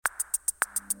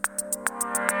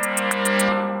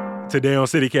Today on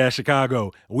CityCast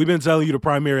Chicago, we've been telling you the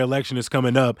primary election is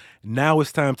coming up. Now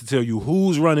it's time to tell you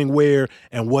who's running where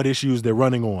and what issues they're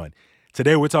running on.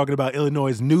 Today we're talking about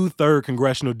Illinois' new 3rd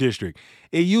Congressional District.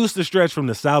 It used to stretch from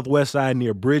the southwest side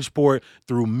near Bridgeport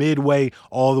through Midway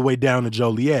all the way down to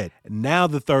Joliet. Now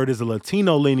the 3rd is a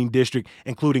Latino-leaning district,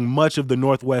 including much of the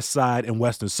northwest side and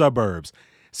western suburbs.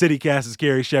 CityCast's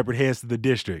Carrie Shepard heads to the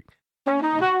district.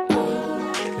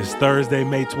 It's Thursday,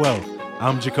 May 12th.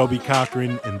 I'm Jacoby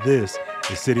Cochran, and this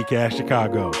is CityCast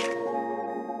Chicago.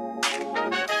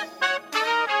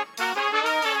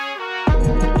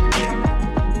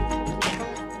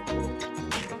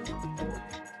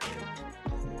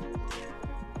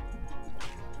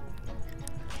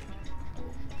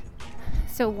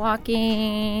 So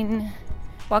walking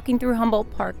through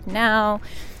Humboldt Park now.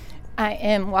 I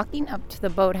am walking up to the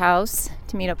boathouse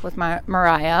to meet up with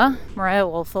Mariah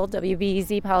Woelfel,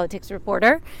 WBEZ politics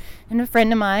reporter, and a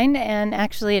friend of mine, and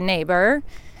actually a neighbor.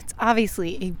 It's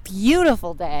obviously a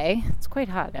beautiful day. It's quite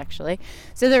hot, actually.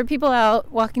 So there are people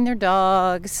out walking their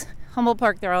dogs. Humboldt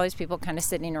Park, there are always people kind of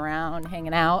sitting around,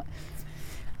 hanging out.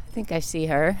 I think I see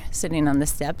her sitting on the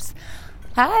steps.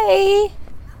 Hi.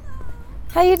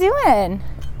 How you doing?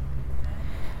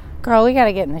 Girl, we got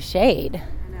to get in the shade.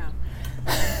 I know.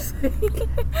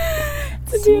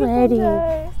 It's a beautiful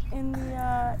day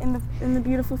in the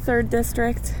beautiful 3rd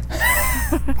district.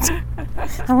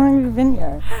 How long have you been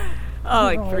here? Oh,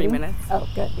 like 3 minutes. Oh,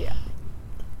 good. Yeah.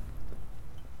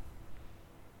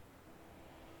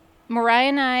 Mariah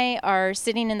and I are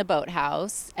sitting in the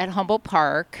boathouse at Humboldt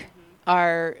Park,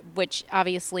 which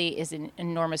obviously is an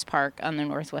enormous park on the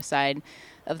northwest side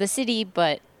of the city,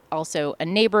 but also a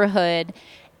neighborhood.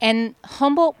 And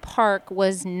Humboldt Park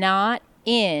was not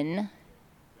in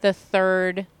the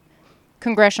 3rd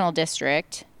Congressional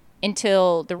District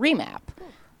until the remap.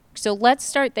 So let's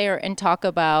start there and talk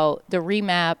about the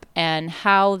remap and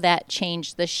how that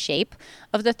changed the shape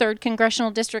of the 3rd Congressional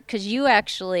District, because you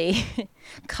actually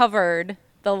covered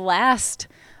the last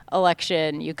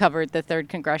election. You covered the 3rd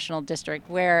Congressional District,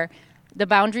 where the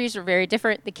boundaries were very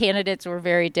different. The candidates were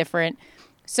very different.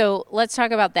 So let's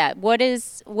talk about that. How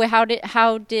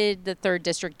did the 3rd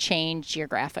District change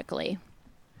geographically?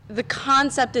 The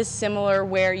concept is similar,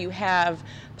 where you have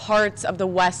parts of the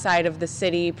west side of the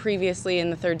city. Previously in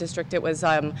the 3rd District, it was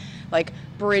like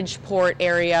Bridgeport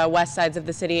area, west sides of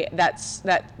the city that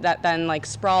then like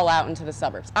sprawl out into the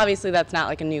suburbs. Obviously, that's not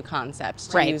like a new concept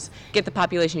to get the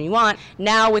population you want.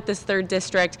 Now with this 3rd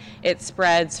District, it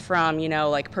spreads from,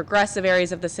 like progressive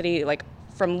areas of the city, like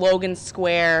from Logan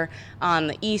Square on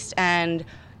the east end,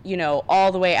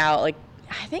 all the way out, like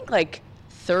I think like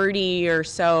 30 or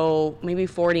so, maybe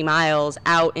 40 miles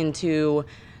out into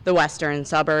the western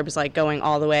suburbs, like going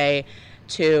all the way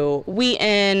to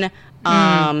Wheaton,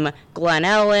 Glen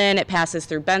Ellen. It passes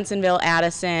through Bensonville,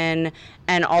 Addison,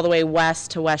 and all the way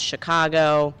west to West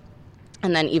Chicago,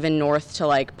 and then even north to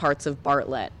like parts of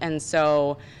Bartlett. And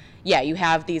so, yeah, you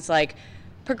have these like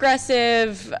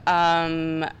progressive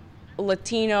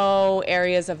Latino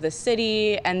areas of the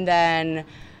city, and then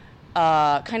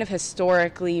kind of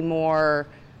historically more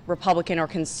Republican or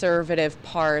conservative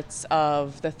parts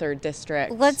of the 3rd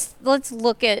District. Let's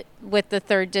look at with the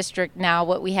 3rd District now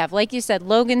what we have. Like you said,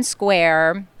 Logan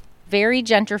Square, very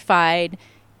gentrified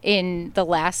in the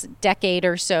last decade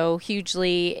or so,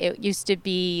 hugely. It used to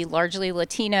be largely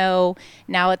Latino.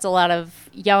 Now it's a lot of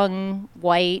young,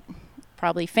 white,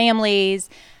 probably families.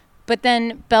 But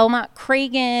then Belmont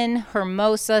Cragen,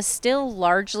 Hermosa, still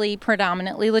largely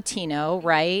predominantly Latino,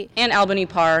 right? And Albany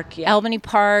Park. Yeah. Albany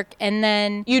Park. And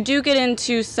then you do get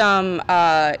into some,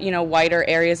 whiter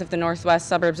areas of the northwest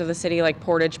suburbs of the city, like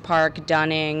Portage Park,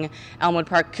 Dunning, Elmwood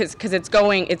Park, because it's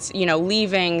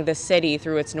leaving the city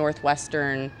through its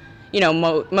northwestern,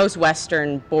 most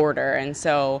western border. And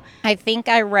so I think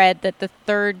I read that the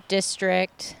 3rd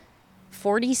District,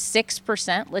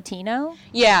 46% Latino?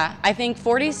 Yeah, I think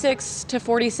 46 to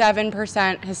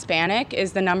 47% Hispanic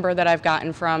is the number that I've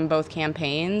gotten from both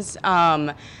campaigns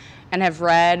and have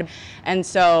read. And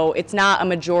so it's not a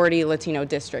majority Latino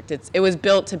district. It was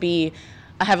built to be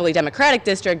a heavily Democratic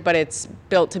district, but it's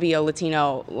built to be a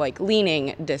Latino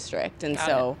leaning district. And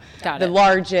Got the it.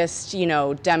 largest,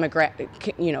 single demographic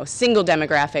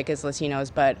is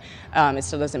Latinos, but it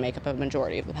still doesn't make up a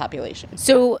majority of the population.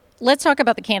 So let's talk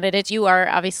about the candidates. You are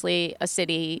obviously a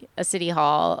Chicago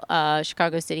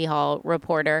City Hall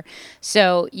reporter.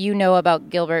 So you know about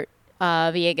Gilbert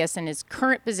Villegas and his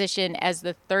current position as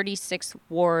the 36th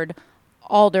Ward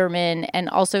alderman and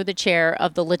also the chair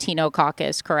of the Latino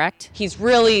caucus, correct? He's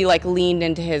really leaned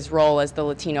into his role as the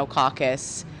Latino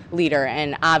caucus leader.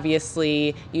 And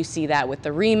obviously you see that with the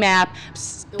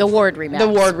remaps. The ward remaps. The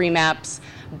ward remaps.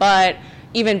 But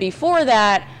even before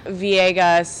that,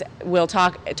 Villegas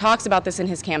talks about this in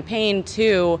his campaign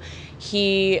too.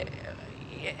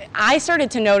 I started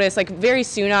to notice, like, very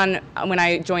soon on when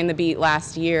I joined the beat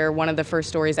last year, one of the first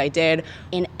stories I did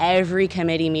in every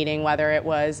committee meeting, whether it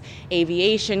was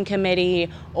aviation committee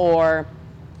or,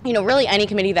 you know, really any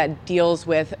committee that deals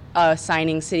with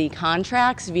signing city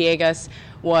contracts, Villegas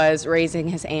was raising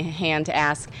his hand to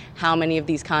ask how many of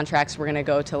these contracts were going to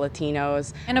go to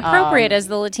Latinos. And appropriate as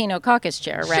the Latino caucus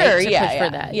chair, right? Sure, to push for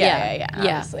that. Yeah,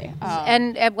 obviously.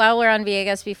 And while we're on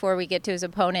Villegas, before we get to his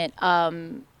opponent,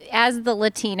 as the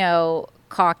Latino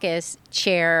caucus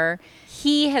chair,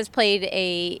 he has played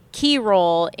a key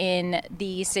role in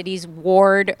the city's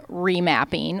ward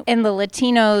remapping, and the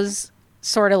Latinos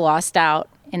sort of lost out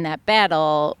in that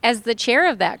battle. As the chair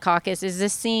of that caucus, is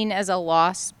this seen as a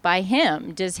loss by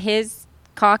him? Does his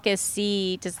caucus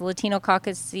does the Latino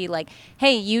caucus see, like,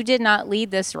 hey, you did not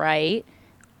lead this right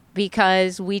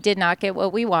because we did not get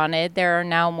what we wanted. There are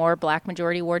now more black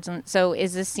majority wards. So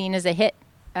is this seen as a hit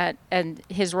and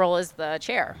his role as the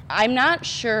chair? I'm not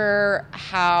sure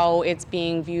how it's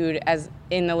being viewed as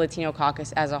in the Latino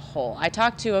caucus as a whole. I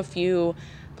talked to a few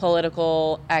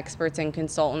political experts and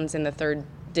consultants in the 3rd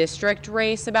district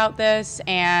race about this,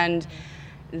 and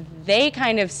they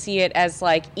kind of see it as,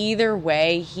 like, either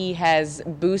way, he has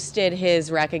boosted his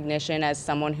recognition as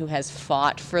someone who has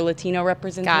fought for Latino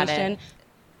representation. Got it.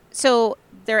 So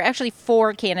there are actually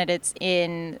 4 candidates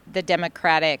in the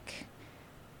Democratic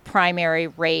primary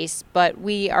race, but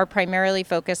we are primarily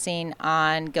focusing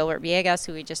on Gilbert Villegas,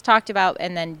 who we just talked about,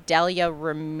 and then Delia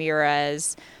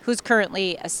Ramirez, who's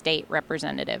currently a state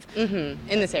representative. Mm-hmm.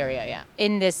 In this area, yeah.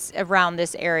 Around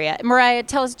this area. Mariah,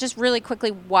 tell us just really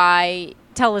quickly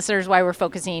tell listeners why we're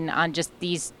focusing on just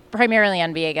these, primarily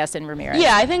on Villegas and Ramirez.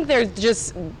 Yeah, I think they're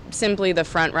just simply the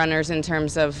front runners in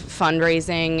terms of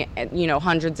fundraising, you know,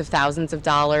 hundreds of thousands of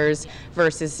dollars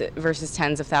versus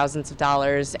tens of thousands of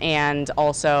dollars, and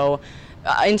also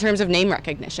in terms of name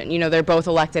recognition. You know, they're both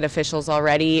elected officials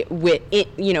already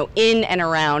in and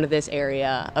around this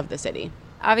area of the city.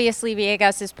 Obviously,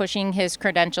 Villegas is pushing his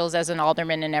credentials as an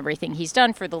alderman and everything he's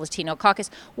done for the Latino caucus.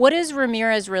 What is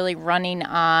Ramirez really running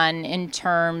on in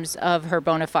terms of her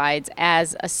bona fides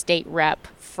as a state rep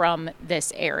from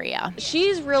this area?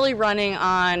 She's really running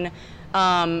on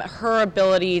her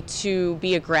ability to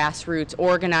be a grassroots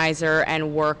organizer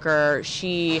and worker.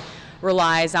 She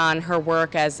relies on her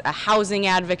work as a housing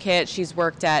advocate. She's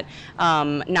worked at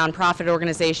nonprofit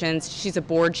organizations. She's a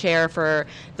board chair for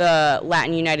the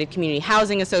Latin United Community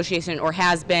Housing Association, or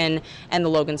has been, and the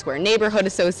Logan Square Neighborhood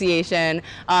Association.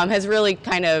 Has really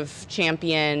kind of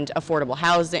championed affordable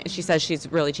housing. She says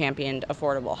she's really championed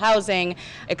affordable housing,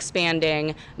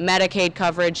 expanding Medicaid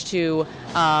coverage to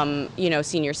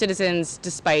senior citizens,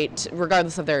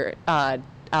 regardless of their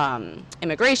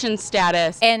immigration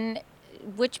status. And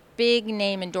which big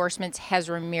name endorsements has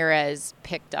Ramirez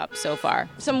picked up so far?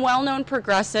 Some well-known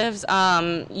progressives,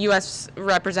 U.S.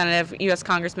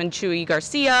 Congressman Jesus Chuy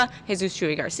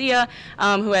Garcia,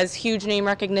 who has huge name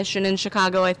recognition in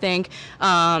Chicago, I think.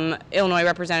 Illinois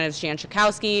Representatives Jan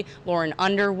Schakowsky, Lauren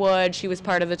Underwood, she was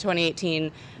part of the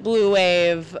 2018 Blue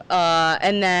Wave,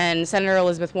 and then Senator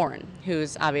Elizabeth Warren,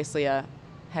 who's obviously a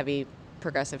heavy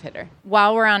progressive hitter.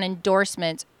 While we're on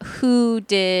endorsements, who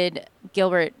did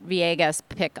Gilbert Villegas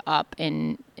pick up,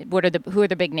 and who are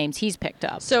the big names he's picked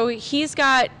up? So he's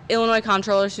got Illinois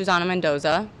Comptroller Susana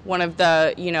Mendoza, one of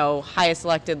the highest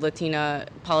elected Latina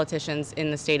politicians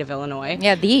in the state of Illinois.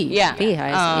 The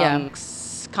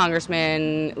highest.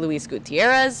 Congressman Luis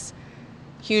Gutierrez.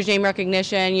 Huge name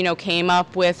recognition, came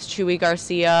up with Chuy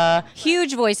Garcia.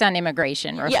 Huge voice on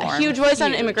immigration reform. Yeah, huge voice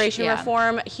on immigration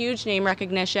reform, huge name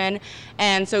recognition.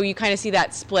 And so you kind of see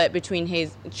that split between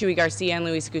Chuy Garcia and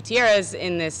Luis Gutierrez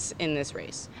in this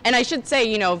race. And I should say,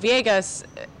 Villegas,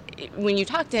 when you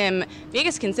talk to him,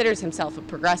 Villegas considers himself a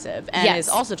progressive and is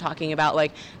also talking about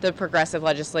the progressive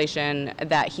legislation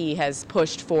that he has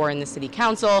pushed for in the city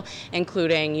council,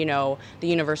 including, the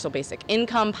universal basic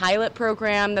income pilot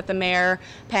program that the mayor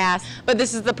passed. But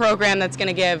this is the program that's going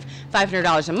to give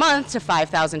 $500 a month to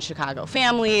 5,000 Chicago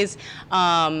families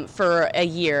for a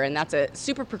year. And that's a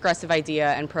super progressive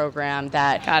idea and program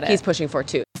that he's pushing for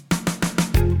too.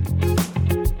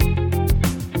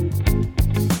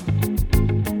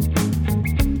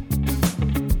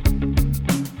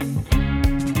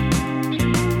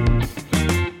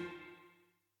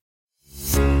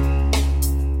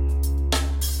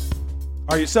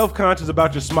 Are you self-conscious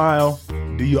about your smile?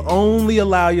 Do you only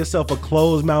allow yourself a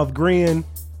closed-mouth grin?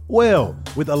 Well,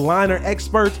 with Aligner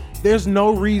Experts, there's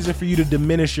no reason for you to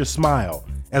diminish your smile.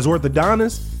 As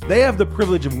orthodontists, they have the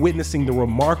privilege of witnessing the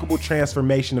remarkable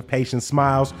transformation of patients'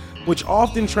 smiles, which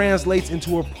often translates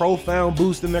into a profound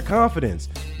boost in their confidence.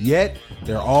 Yet,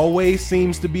 there always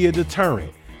seems to be a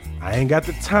deterrent. I ain't got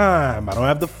the time, I don't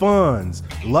have the funds.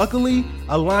 Luckily,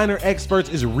 Aligner Experts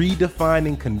is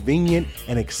redefining convenient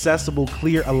and accessible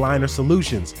clear aligner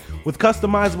solutions. With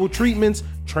customizable treatments,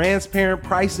 transparent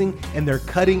pricing, and their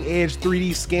cutting-edge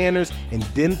 3D scanners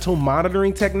and dental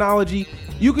monitoring technology,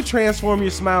 you can transform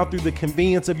your smile through the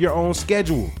convenience of your own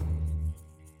schedule.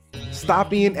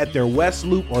 Stop in at their West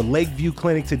Loop or Lakeview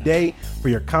clinic today for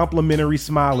your complimentary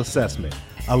smile assessment.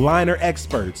 Aligner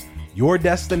Experts, your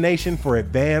destination for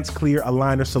advanced clear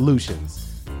aligner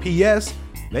solutions. P.S.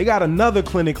 They got another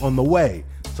clinic on the way,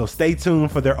 so stay tuned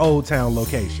for their Old Town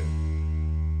location.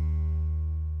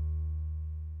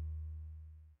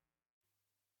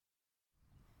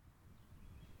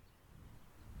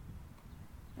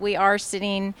 We are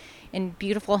sitting in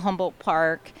beautiful Humboldt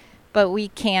Park, but we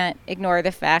can't ignore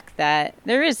the fact that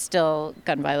there is still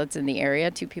gun violence in the area.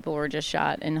 2 people were just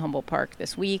shot in Humboldt Park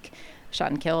this week,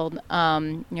 shot and killed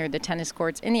near the tennis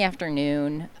courts in the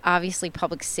afternoon. Obviously,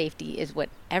 public safety is what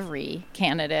every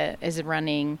candidate is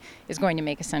running is going to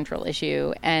make a central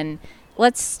issue. And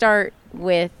let's start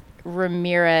with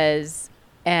Ramirez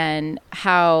and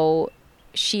how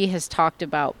she has talked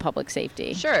about public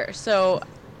safety. Sure. So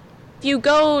if you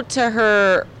go to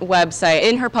her website,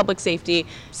 in her public safety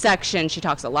section, she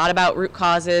talks a lot about root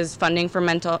causes, funding for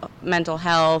mental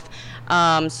health,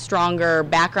 stronger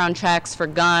background checks for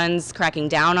guns, cracking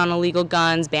down on illegal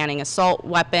guns, banning assault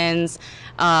weapons,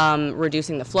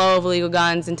 reducing the flow of illegal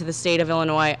guns into the state of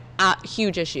Illinois.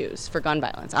 Huge issues for gun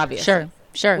violence, obviously.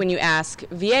 Sure. When you ask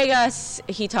Villegas,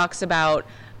 he talks about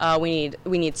we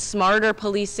need smarter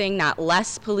policing, not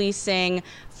less policing,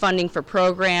 funding for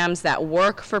programs that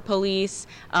work for police,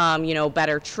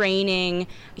 better training.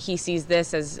 He sees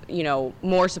this as,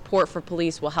 more support for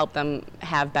police will help them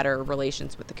have better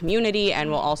relations with the community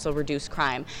and will also reduce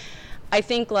crime. I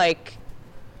think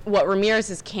what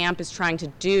Ramirez's camp is trying to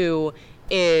do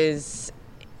is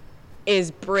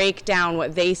break down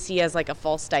what they see as a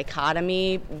false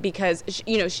dichotomy, because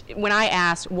when I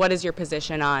asked what is your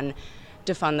position on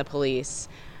defund the police,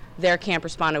 their camp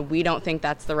responded, we don't think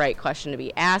that's the right question to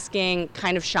be asking,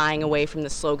 kind of shying away from the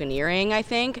sloganeering. I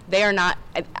think they are not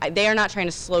trying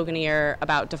to sloganeer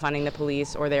about defunding the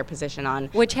police or their position on,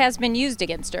 which has been used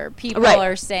against her. People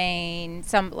are saying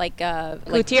some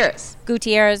Gutierrez,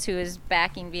 who is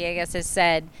backing Villegas, has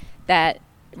said that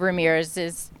Ramirez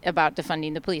is about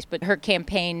defunding the police, but her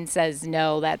campaign says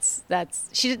no.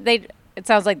 It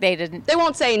sounds like they didn't. They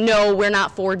won't say, no, we're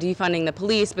not for defunding the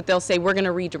police, but they'll say, we're going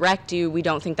to redirect you. We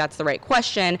don't think that's the right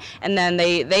question. And then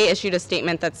they issued a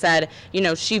statement that said,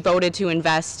 she voted to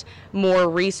invest more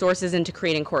resources into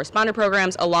creating correspondent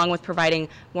programs, along with providing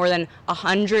more than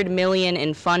 $100 million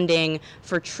in funding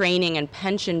for training and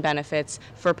pension benefits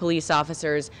for police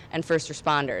officers and first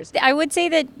responders. I would say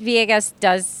that Villegas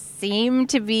does seem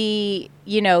to be,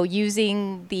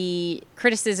 using the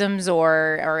criticisms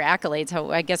or accolades,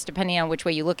 I guess depending on which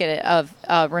way you look at it,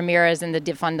 of Ramirez and the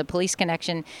defund the police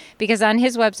connection. Because on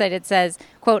his website it says,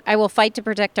 quote, I will fight to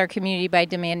protect our community by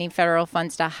demanding federal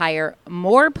funds to hire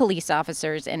more police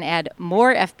officers and add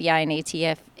more FBI and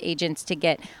ATF agents to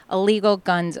get illegal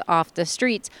guns off the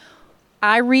streets.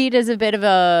 I read as a bit of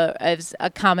as a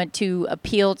comment to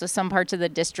appeal to some parts of the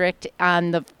district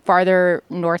on the farther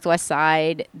northwest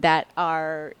side that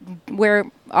are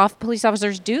where police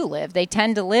officers do live. They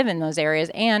tend to live in those areas,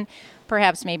 and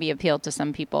perhaps maybe appeal to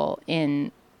some people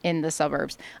in the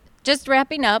suburbs. Just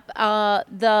wrapping up,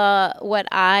 what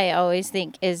I always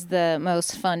think is the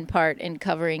most fun part in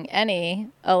covering any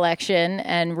election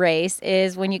and race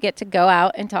is when you get to go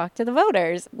out and talk to the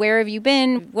voters. Where have you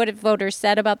been? What have voters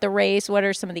said about the race? What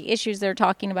are some of the issues they're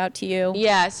talking about to you?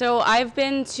 Yeah, so I've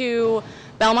been to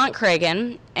Belmont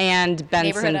Cragin and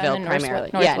Bensonville primarily.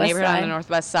 Neighborhood on the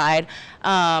northwest side.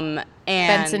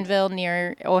 And Bensonville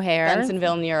near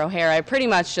O'Hare. I pretty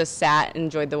much just sat,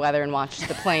 enjoyed the weather, and watched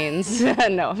the planes.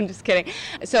 No, I'm just kidding.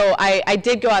 So I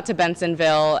did go out to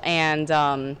Bensonville and,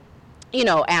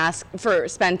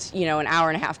 spent, an hour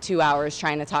and a half, 2 hours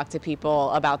trying to talk to people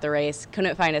about the race.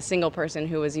 Couldn't find a single person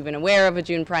who was even aware of a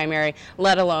June primary,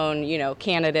 let alone,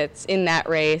 candidates in that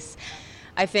race.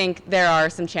 I think there are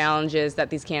some challenges that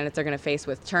these candidates are going to face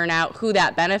with turnout. Who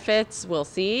that benefits, we'll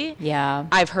see. Yeah.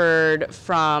 I've heard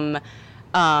from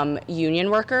union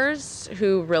workers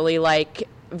who really like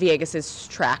Villegas's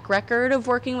track record of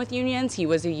working with unions. He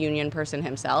was a union person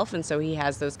himself, and so he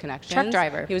has those connections. Truck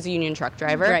driver. He was a union truck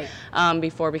driver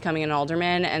before becoming an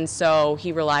alderman, and so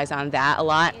he relies on that a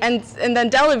lot. And then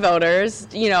Dela voters,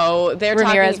 they're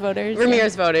Ramirez talking...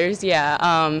 Ramirez voters,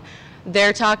 yeah.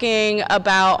 They're talking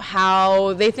about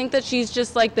how they think that she's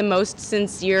just like the most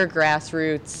sincere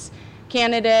grassroots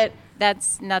candidate.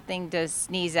 That's nothing to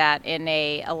sneeze at in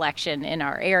a election in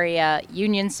our area.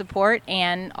 Union support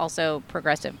and also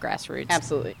progressive grassroots.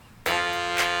 Absolutely.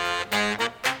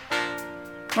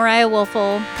 Mariah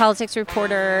Woelfel, politics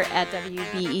reporter at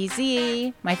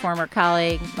WBEZ, my former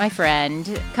colleague, my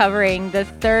friend, covering the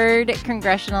 3rd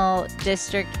Congressional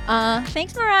District.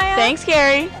 Thanks, Mariah. Thanks,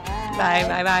 Carrie.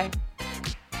 Bye.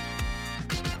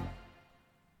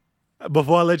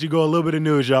 Before I let you go, a little bit of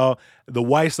news, y'all. The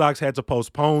White Sox had to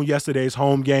postpone yesterday's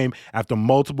home game after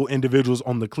multiple individuals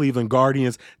on the Cleveland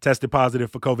Guardians tested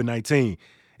positive for COVID-19.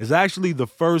 It's actually the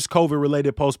first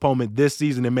COVID-related postponement this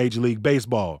season in Major League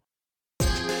Baseball.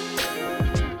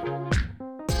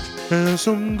 And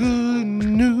some good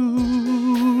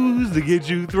news to get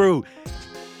you through.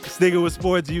 Sticking with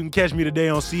sports, you can catch me today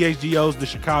on CHGO's The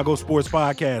Chicago Sports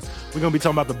Podcast. We're going to be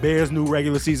talking about the Bears' new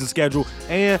regular season schedule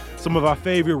and some of our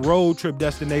favorite road trip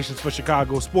destinations for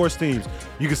Chicago sports teams.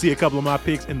 You can see a couple of my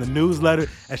picks in the newsletter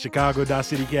at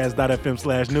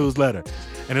chicago.citycast.fm/newsletter.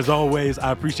 And as always,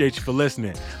 I appreciate you for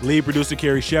listening. Lead producer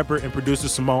Carrie Shepard and producer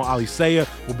Simone Alisea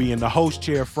will be in the host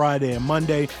chair Friday and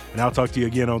Monday, and I'll talk to you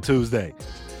again on Tuesday.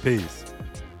 Peace.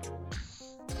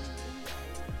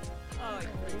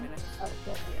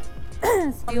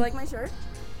 Do you like my shirt?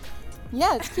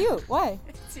 Yeah, it's cute. Why?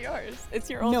 It's yours. It's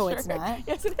your old shirt. No, it's not.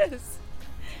 Yes, it is.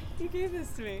 You gave this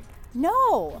to me.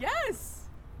 No. Yes.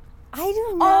 I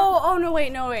do not. Oh, no,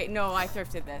 wait. No, I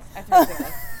thrifted this.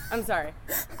 I'm sorry.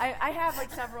 I have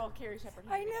like several Carrie Shepard.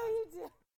 I know you do.